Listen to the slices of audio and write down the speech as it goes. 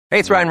Hey,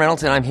 it's Ryan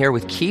Reynolds, and I'm here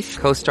with Keith,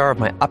 co-star of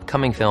my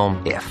upcoming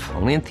film, If,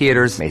 only in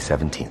theaters May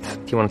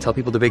 17th. Do you want to tell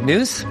people the big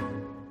news?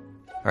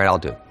 All right, I'll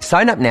do it.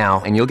 Sign up now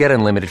and you'll get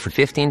unlimited for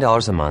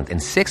 $15 a month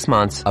and 6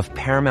 months of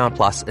Paramount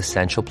Plus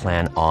Essential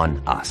Plan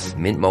on us.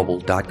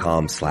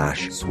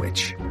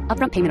 MintMobile.com/switch.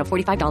 Upfront payment of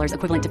 $45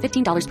 equivalent to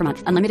 $15 per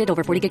month. Unlimited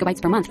over 40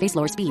 gigabytes per month. Face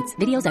lower speeds.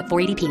 Videos at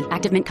 480p.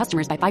 Active Mint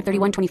customers by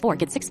 531.24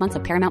 get 6 months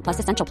of Paramount Plus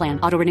Essential Plan.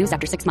 Auto renews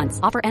after 6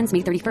 months. Offer ends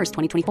May 31st,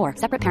 2024.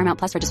 Separate Paramount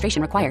Plus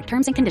registration required.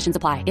 Terms and conditions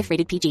apply if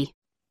rated PG.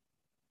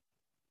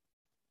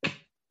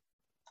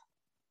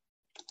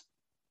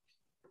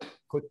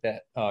 Click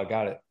that.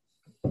 Got it.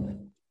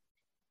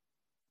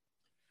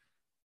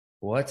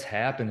 What's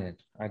happening?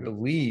 I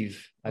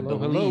believe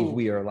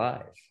we are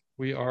live.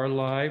 We are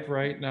live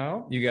right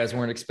now. You guys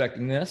weren't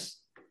expecting this.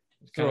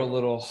 Throw a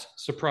little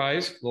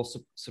surprise.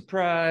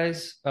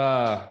 Surprise.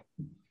 Been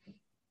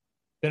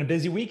a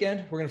busy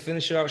weekend. We're gonna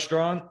finish it out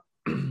strong.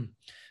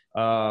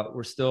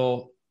 We're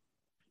still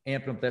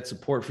amping up that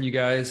support for you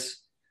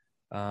guys.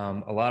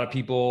 A lot of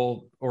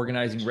people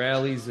organizing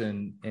rallies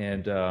and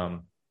we're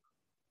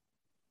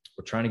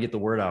trying to get the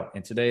word out.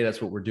 And today that's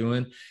what we're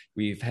doing.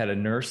 We've had a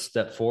nurse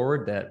step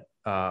forward that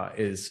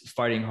is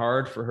fighting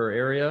hard for her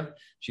area.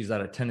 She's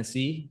out of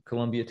Tennessee,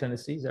 Columbia,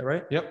 Tennessee. Is that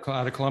right? Yep.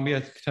 Out of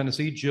Columbia,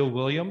 Tennessee, Jill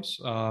Williams.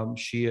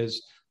 She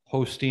is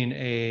hosting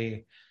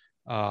a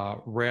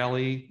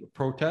rally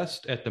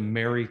protest at the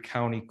Maury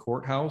County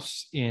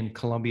Courthouse in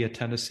Columbia,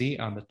 Tennessee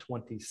on the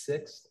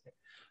 26th.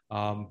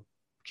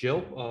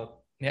 Jill,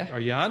 are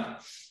you on?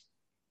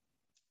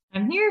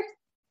 I'm here.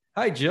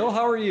 Hi, Jill.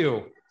 How are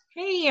you?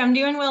 Hey, I'm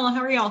doing well.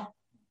 How are y'all?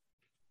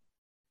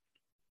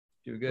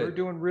 Do good. We're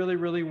doing really,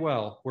 really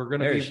well. We're going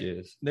to There be. she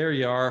is. There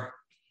you are.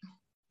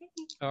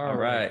 All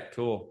right.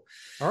 Cool.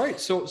 All right.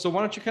 So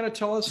why don't you kind of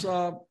tell us,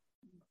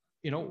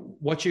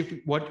 what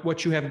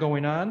you have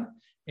going on,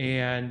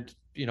 and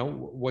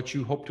what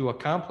you hope to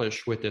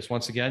accomplish with this.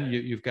 Once again,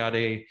 you've got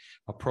a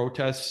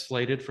protest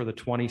slated for the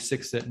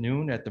 26th at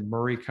noon at the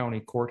Maury County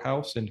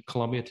Courthouse in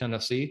Columbia,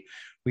 Tennessee.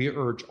 We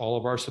urge all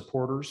of our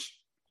supporters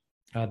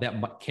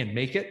that can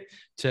make it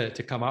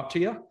to come out to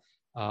you.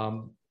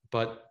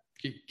 But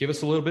give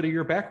us a little bit of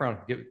your background.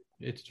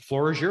 The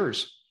floor is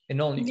yours. And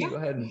Nolan, you can go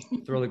ahead and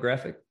throw the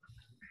graphic.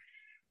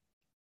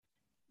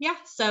 Yeah.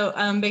 So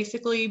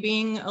basically,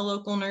 being a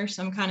local nurse,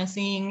 I'm kind of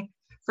seeing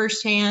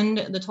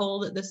firsthand the toll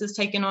that this has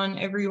taken on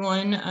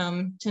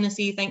everyone.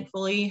 Tennessee,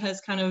 thankfully,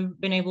 has kind of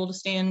been able to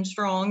stand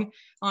strong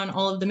on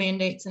all of the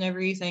mandates and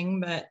everything.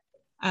 But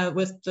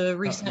with the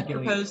recent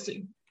proposed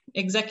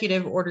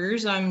executive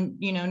orders, I'm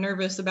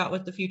nervous about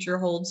what the future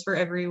holds for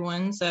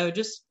everyone. So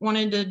just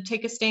wanted to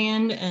take a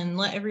stand and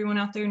let everyone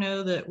out there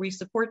know that we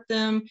support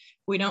them.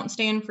 We don't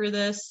stand for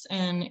this,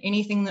 and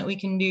anything that we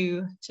can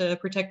do to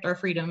protect our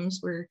freedoms,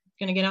 we're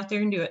going to get out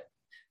there and do it.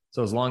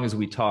 So as long as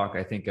we talk,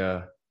 I think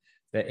that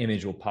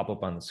image will pop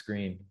up on the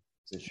screen.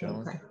 Is it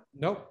showing? Okay.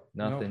 Nope.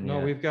 Nothing. No,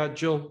 we've got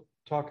Jill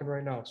talking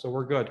right now, so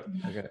we're good.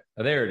 Okay.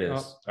 Oh, there it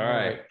is. All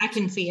right. I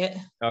can see it.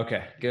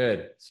 Okay, good.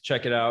 Let's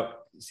check it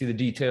out. See the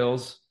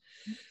details.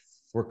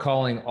 We're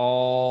calling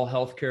all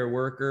healthcare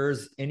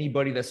workers.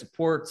 Anybody that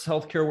supports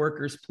healthcare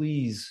workers,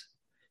 please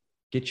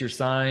get your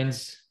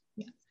signs.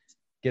 Yes.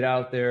 Get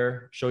out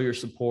there, show your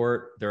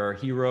support. There are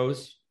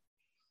heroes.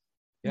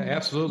 Yeah,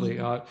 absolutely.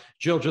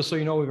 Jill, just so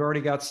you know, we've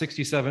already got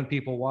 67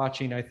 people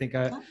watching. I think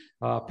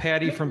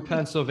Patty from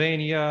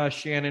Pennsylvania,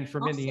 Shannon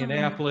from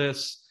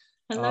Indianapolis.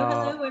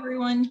 Hello,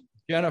 everyone.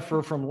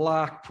 Jennifer from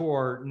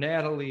Lockport,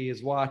 Natalie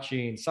is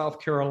watching,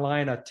 South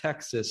Carolina,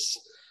 Texas.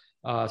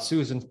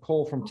 Susan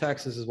Cole from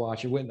Texas is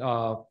watching.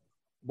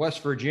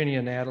 West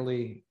Virginia,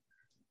 Natalie.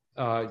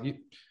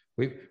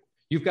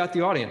 You've got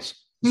the audience.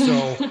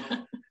 So,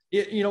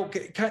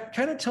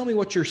 kind of tell me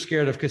what you're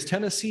scared of, because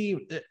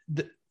Tennessee,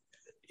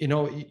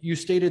 you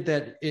stated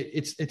that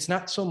it's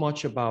not so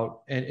much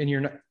about, and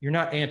you're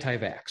not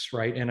anti-vax,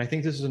 right? And I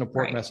think this is an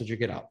important message to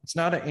get out. It's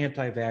not an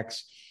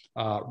anti-vax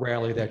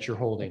rally that you're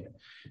holding.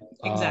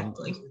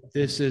 Exactly.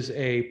 This is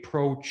a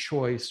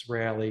pro-choice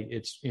rally.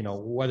 It's,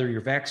 whether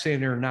you're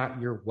vaccinated or not,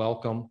 you're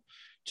welcome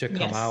to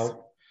come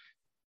out.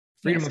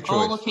 Freedom of choice.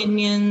 All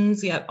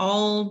opinions,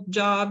 all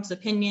jobs,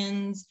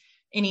 opinions,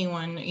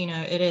 anyone,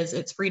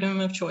 it's freedom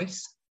of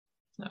choice.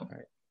 So. All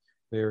right.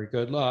 Very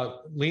good.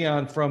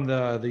 Leon from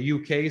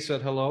the UK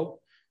said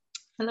hello.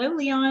 Hello,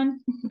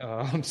 Leon.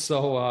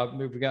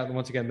 We've got,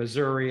 once again,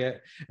 Missouri.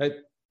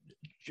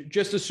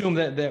 Just assume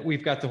that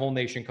we've got the whole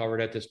nation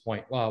covered at this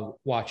point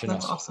watching us.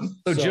 That's awesome.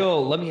 So,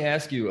 Jill, let me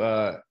ask you,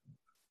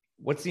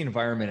 what's the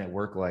environment at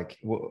work like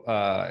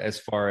as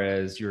far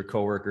as your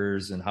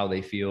coworkers and how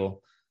they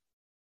feel?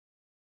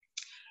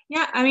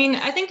 Yeah,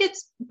 I think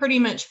it's pretty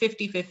much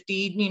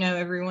 50-50,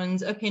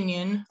 everyone's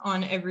opinion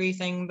on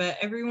everything, but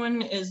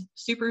everyone is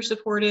super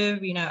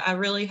supportive. I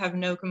really have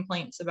no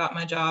complaints about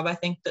my job. I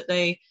think that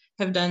they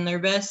have done their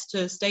best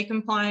to stay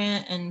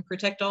compliant and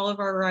protect all of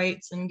our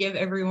rights and give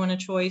everyone a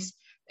choice.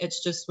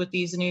 It's just with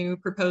these new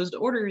proposed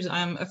orders,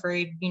 I'm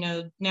afraid,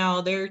 now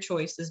their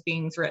choice is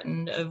being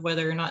threatened of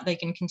whether or not they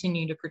can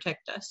continue to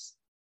protect us.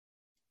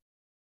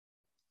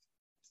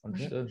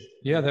 Understood.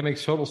 Yeah, that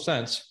makes total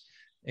sense.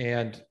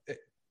 And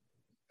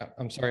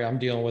I'm sorry, I'm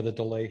dealing with a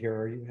delay here.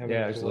 Are you having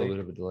There's a little bit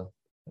of a delay.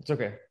 It's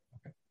okay.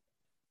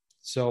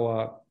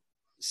 So,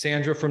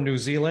 Sandra from New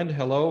Zealand,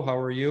 hello, how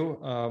are you?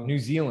 New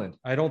Zealand.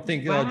 I don't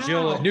think Wow.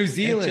 Jill New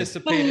Zealand.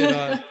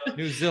 anticipated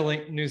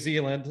New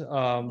Zealand.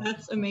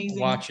 That's amazing.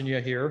 Watching you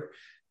here.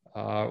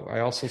 I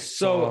also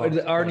saw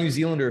our New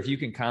Zealander, if you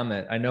can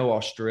comment, I know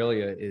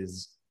Australia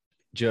is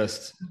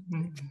just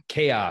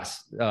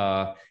chaos.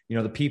 The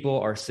people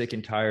are sick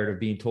and tired of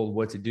being told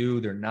what to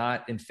do. They're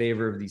not in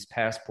favor of these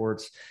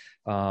passports.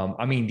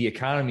 The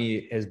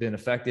economy has been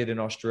affected in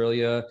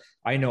Australia.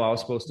 I know I was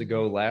supposed to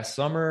go last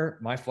summer.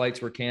 My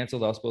flights were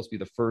canceled. I was supposed to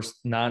be the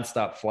first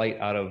nonstop flight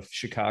out of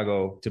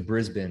Chicago to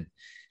Brisbane.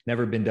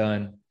 Never been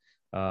done.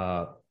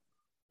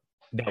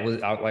 That was,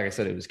 like I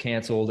said, it was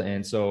canceled.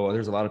 And so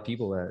there's a lot of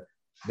people that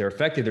they're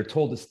affected. They're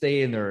told to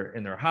stay in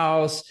their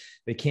house.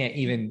 They can't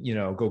even,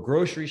 go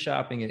grocery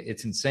shopping.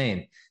 It's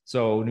insane.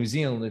 So New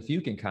Zealand, if you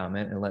can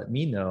comment and let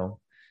me know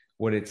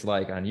what it's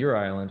like on your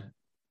island.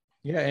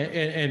 Yeah,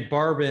 and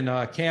Barb in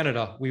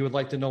Canada, we would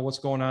like to know what's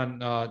going on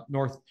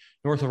north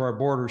of our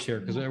borders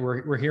here, because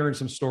we're hearing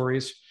some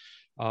stories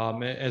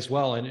as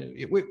well, and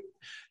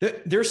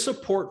there's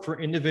support for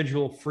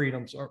individual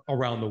freedoms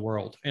around the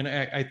world, and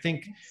I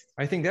think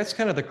that's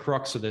kind of the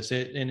crux of this.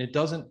 It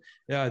doesn't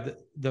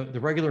the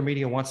regular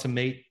media wants to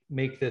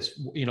make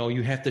this,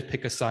 you have to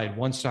pick a side,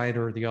 one side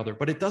or the other,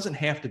 but it doesn't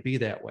have to be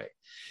that way.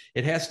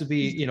 It has to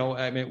be,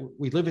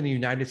 we live in the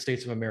United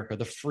States of America,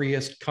 the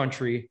freest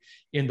country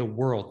in the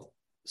world,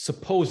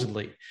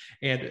 supposedly.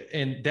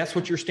 And that's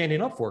what you're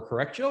standing up for,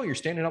 correct, Jill? You're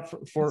standing up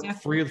for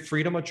exactly.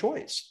 Freedom of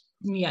choice.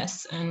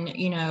 Yes. And,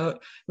 I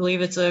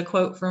believe it's a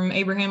quote from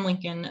Abraham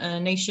Lincoln, a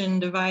nation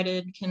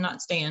divided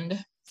cannot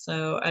stand.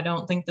 So I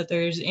don't think that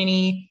there's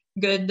any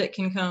good that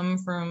can come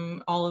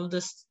from all of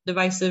this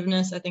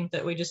divisiveness. I think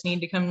that we just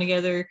need to come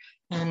together,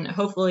 and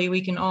hopefully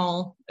we can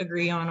all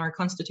agree on our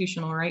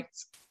constitutional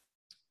rights.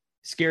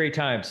 Scary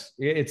times.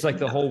 It's like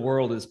the whole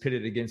world is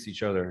pitted against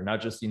each other,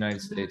 not just the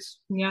United States.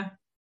 Yeah.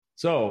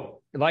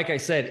 So, like I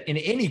said, in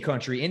any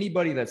country,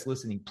 anybody that's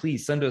listening,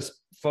 please send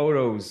us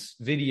photos,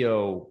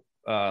 video.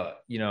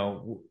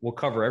 We'll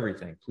cover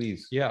everything,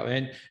 please. Yeah.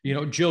 And,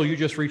 Jill, you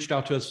just reached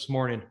out to us this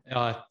morning.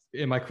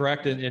 Am I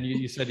correct? And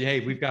you said,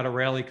 hey, we've got a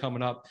rally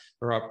coming up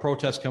or a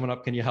protest coming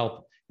up. Can you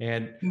help?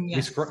 And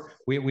yes.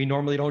 we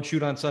normally don't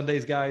shoot on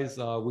Sundays, guys.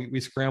 We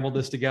scrambled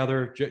this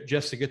together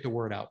just to get the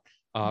word out.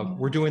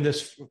 We're doing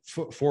this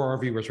for our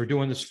viewers. We're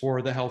doing this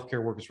for the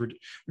healthcare workers. We're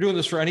doing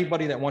this for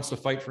anybody that wants to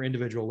fight for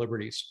individual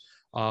liberties.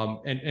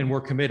 And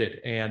we're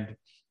committed. And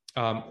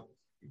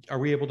are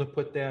we able to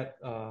put that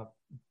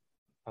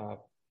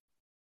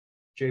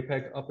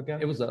JPEG up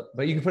again? It was up,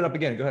 but you can put it up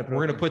again. Go ahead.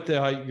 We're going to put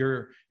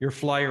your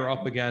flyer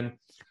up again.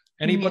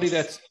 Anybody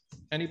that's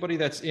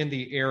in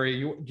the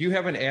area, do you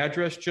have an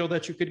address, Jill,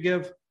 that you could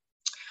give?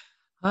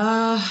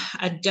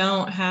 I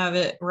don't have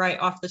it right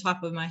off the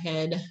top of my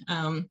head.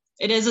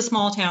 It is a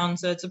small town,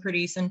 so it's a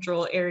pretty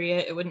central area.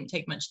 It wouldn't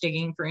take much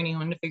digging for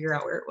anyone to figure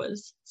out where it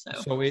was.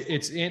 So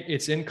it's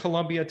in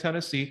Columbia,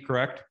 Tennessee,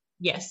 correct?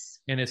 Yes.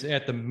 And it's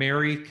at the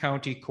Maury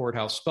County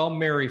Courthouse. Spell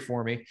Maury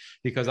for me,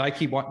 because I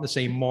keep wanting to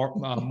say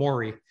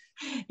Maury.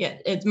 Yeah,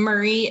 it's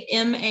Maury,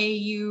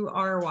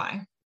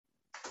 Maury.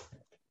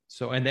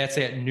 So, and that's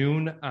at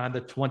noon on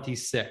the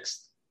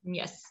 26th.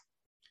 Yes.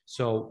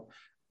 So,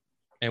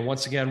 and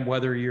once again,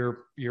 whether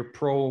you're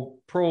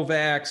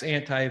pro-vax,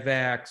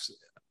 anti-vax,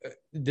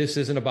 this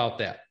isn't about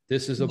that.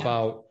 This is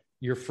about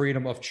your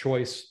freedom of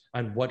choice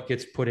on what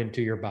gets put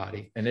into your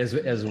body. And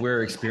as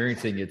we're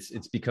experiencing,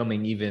 it's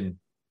becoming even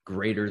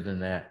greater than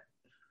that.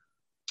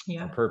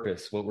 Yeah. On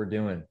purpose, what we're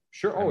doing.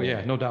 Sure. Oh,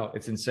 yeah, no doubt.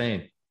 It's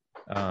insane.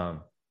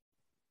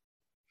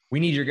 We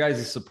need your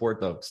guys'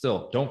 support, though.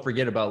 Still, don't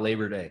forget about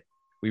Labor Day.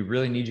 We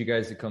really need you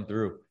guys to come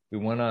through. We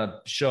want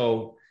to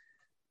show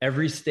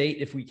every state,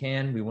 if we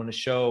can. We want to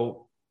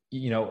show,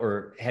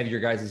 or have your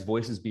guys'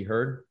 voices be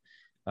heard.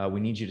 We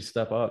need you to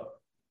step up.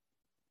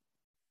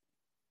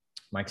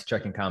 Mike's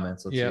checking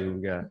comments. Let's see what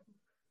we got.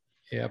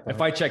 Yeah. If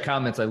I check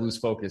comments, I lose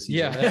focus.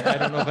 I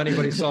don't know if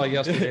anybody saw it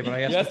yesterday, but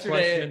I asked the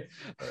question.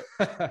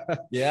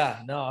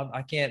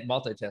 I can't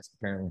multitask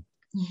apparently.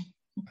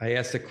 I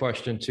asked a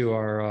question to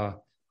our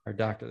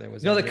doctor that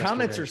was. The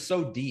comments are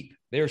so deep.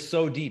 They're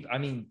so deep. I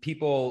mean,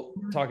 people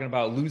talking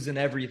about losing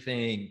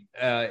everything.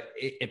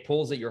 It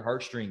pulls at your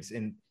heartstrings,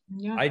 and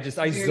I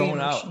zone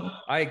out.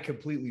 I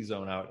completely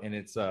zone out, and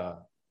it's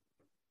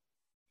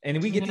and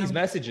we get these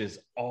messages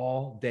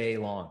all day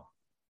long.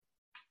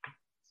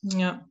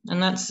 Yeah.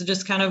 And that's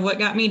just kind of what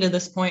got me to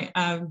this point.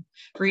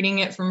 Reading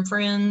it from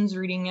friends,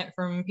 reading it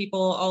from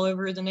people all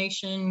over the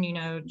nation,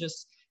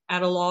 just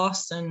at a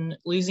loss and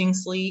losing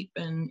sleep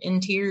and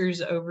in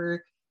tears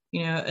over,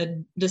 a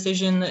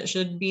decision that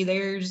should be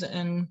theirs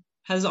and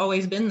has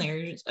always been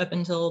theirs up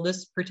until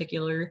this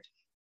particular,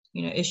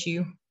 issue.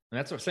 And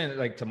that's what I'm saying,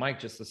 like to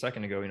Mike just a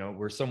second ago,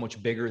 we're so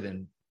much bigger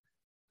than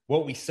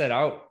what we set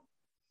out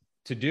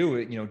to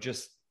do,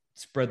 just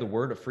spread the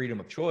word of freedom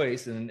of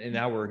choice. And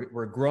now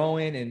we're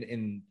growing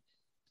and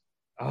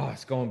Oh,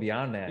 it's going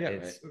beyond that.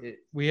 Yeah,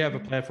 we have a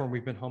platform.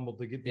 We've been humbled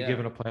to be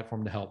given a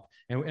platform to help,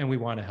 and we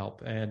want to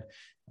help. And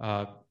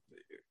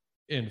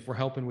if we're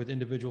helping with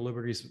individual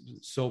liberties,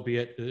 so be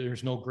it.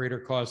 There's no greater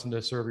cause than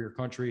to serve your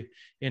country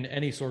in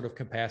any sort of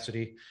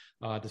capacity,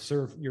 to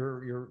serve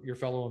your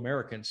fellow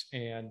Americans.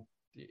 And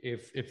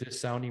if this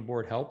sounding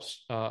board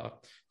helps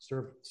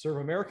serve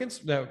Americans,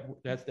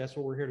 that's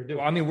what we're here to do.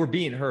 Well, I mean, we're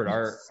being heard.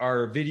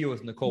 Our video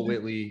with Nicole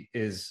Whitley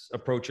is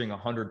approaching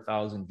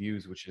 100,000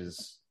 views, which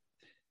is,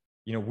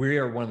 we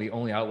are one of the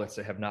only outlets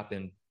that have not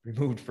been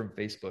removed from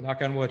Facebook.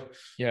 Knock on wood.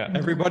 Yeah.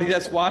 Everybody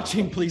that's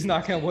watching, please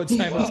knock on wood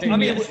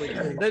simultaneously.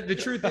 I mean, the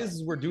truth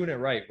is we're doing it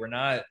right. We're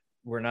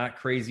not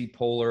crazy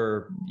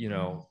polar,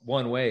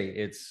 one way.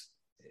 It's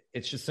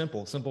just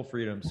simple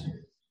freedoms.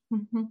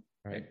 Mm-hmm.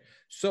 Right.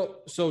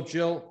 So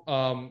Jill,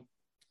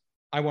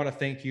 I want to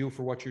thank you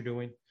for what you're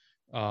doing.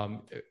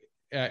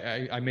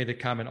 I made a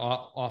comment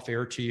off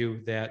air to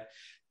you that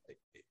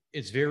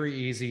it's very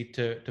easy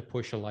to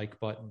push a like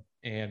button.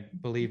 And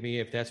believe me,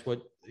 if that's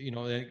what,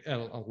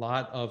 a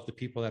lot of the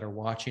people that are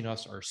watching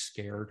us are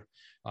scared.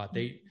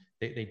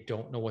 They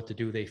don't know what to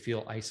do. They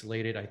feel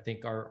isolated. I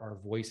think our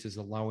voice is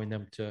allowing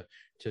them to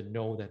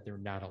know that they're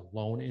not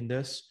alone in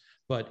this,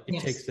 but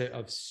it takes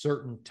a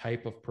certain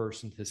type of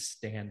person to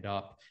stand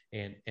up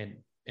and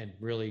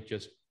really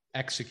just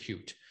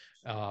execute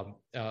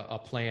a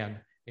plan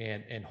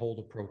and hold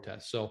a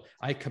protest. So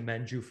I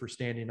commend you for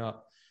standing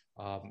up.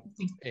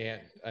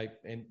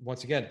 And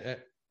once again,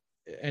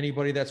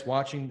 anybody that's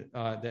watching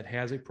that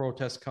has a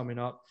protest coming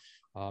up,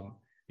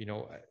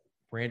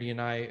 Randy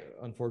and I,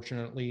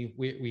 unfortunately,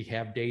 we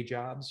have day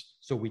jobs,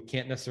 so we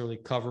can't necessarily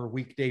cover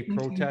weekday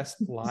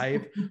protests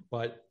live.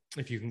 But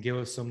if you can give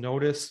us some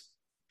notice,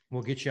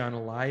 we'll get you on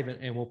a live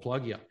and we'll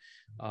plug you.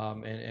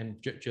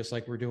 Just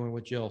like we're doing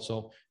with Jill.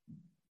 So,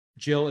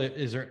 Jill,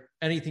 is there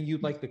anything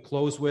you'd like to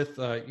close with?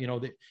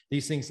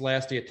 These things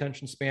last, the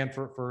attention span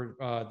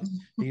for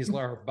these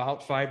are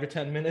about 5 to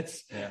 10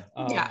 minutes.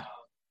 Yeah.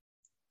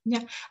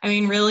 I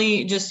mean,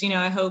 really just,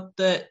 I hope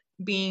that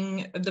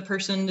being the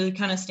person to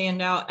kind of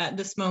stand out at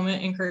this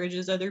moment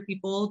encourages other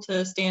people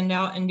to stand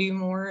out and do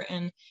more,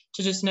 and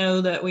to just know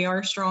that we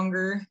are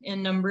stronger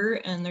in number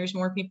and there's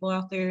more people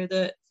out there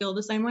that feel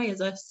the same way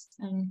as us.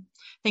 And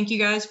thank you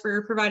guys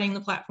for providing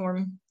the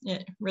platform.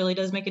 It really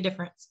does make a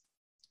difference.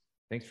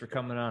 Thanks for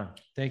coming on.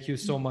 Thank you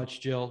so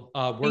much, Jill.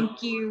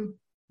 Thank you.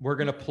 We're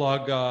going to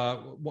plug,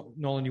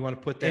 Nolan, you want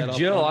to put that up?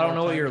 Jill, I don't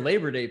know what your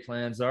Labor Day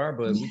plans are,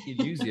 but we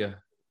could use you.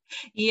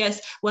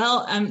 Yes.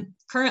 Well, I'm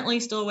currently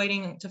still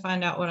waiting to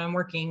find out what I'm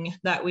working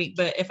that week,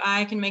 but if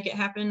I can make it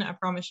happen, I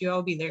promise you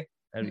I'll be there.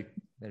 That'd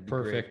be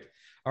perfect. Great.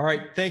 All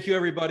right. Thank you,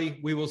 everybody.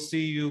 We will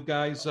see you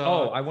guys.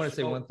 I want to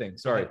say one thing.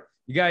 Sorry.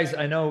 You guys,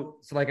 I know,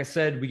 so like I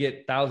said, we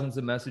get thousands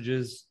of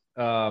messages.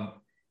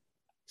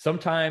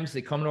 Sometimes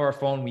they come to our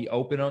phone, we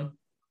open them,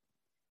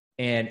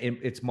 and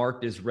it's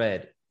marked as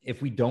read.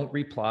 If we don't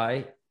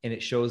reply and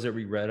it shows that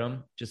we read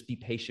them, just be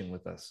patient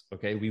with us.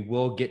 Okay. We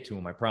will get to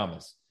them. I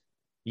promise.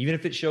 Even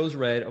if it shows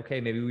read, okay,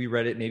 maybe we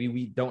read it. Maybe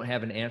we don't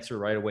have an answer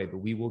right away, but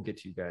we will get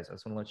to you guys. I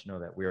just want to let you know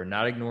that we are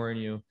not ignoring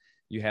you.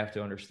 You have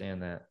to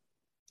understand that.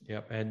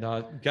 Yep. And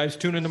guys,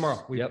 tune in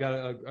tomorrow. We've got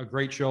a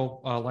great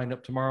show lined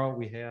up tomorrow.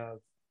 We have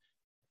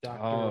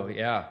Dr.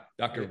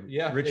 Richard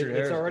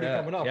Harris. It's already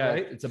coming up,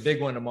 right? It's a big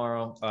one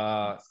tomorrow.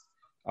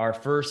 Our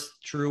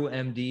first true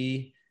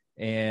MD,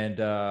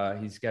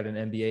 and he's got an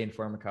MBA in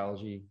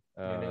pharmacology.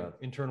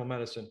 Internal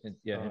medicine.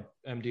 MD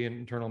in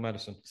internal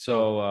medicine.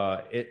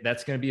 So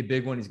that's going to be a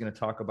big one. He's going to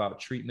talk about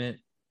treatment,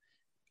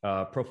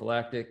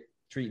 prophylactic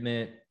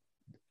treatment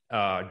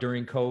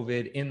during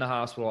COVID, in the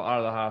hospital, out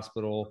of the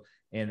hospital,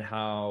 and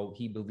how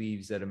he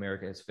believes that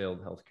America has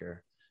failed healthcare.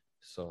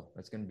 So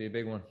that's going to be a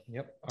big one.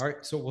 Yep. All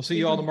right. So we'll see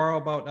you all tomorrow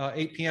about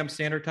 8 p.m.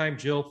 Standard Time.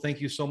 Jill,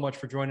 thank you so much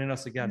for joining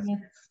us again.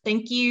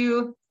 Thank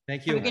you.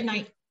 Thank you. Have a good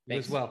night. You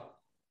as well.